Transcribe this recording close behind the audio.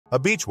A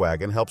beach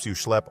wagon helps you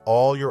schlep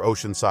all your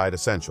oceanside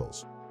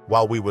essentials.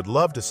 While we would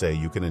love to say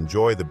you can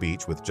enjoy the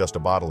beach with just a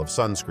bottle of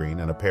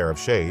sunscreen and a pair of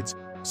shades,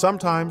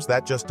 sometimes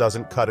that just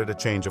doesn't cut it. A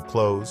change of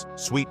clothes,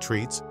 sweet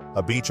treats,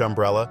 a beach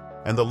umbrella,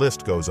 and the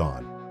list goes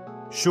on.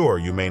 Sure,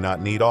 you may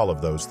not need all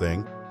of those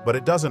things, but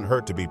it doesn't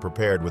hurt to be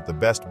prepared with the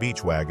best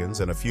beach wagons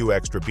and a few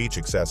extra beach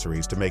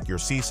accessories to make your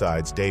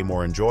seaside's day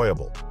more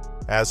enjoyable.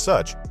 As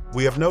such,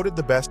 we have noted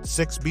the best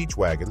 6 beach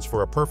wagons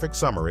for a perfect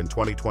summer in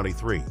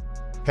 2023.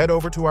 Head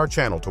over to our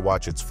channel to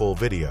watch its full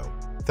video.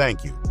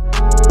 Thank you.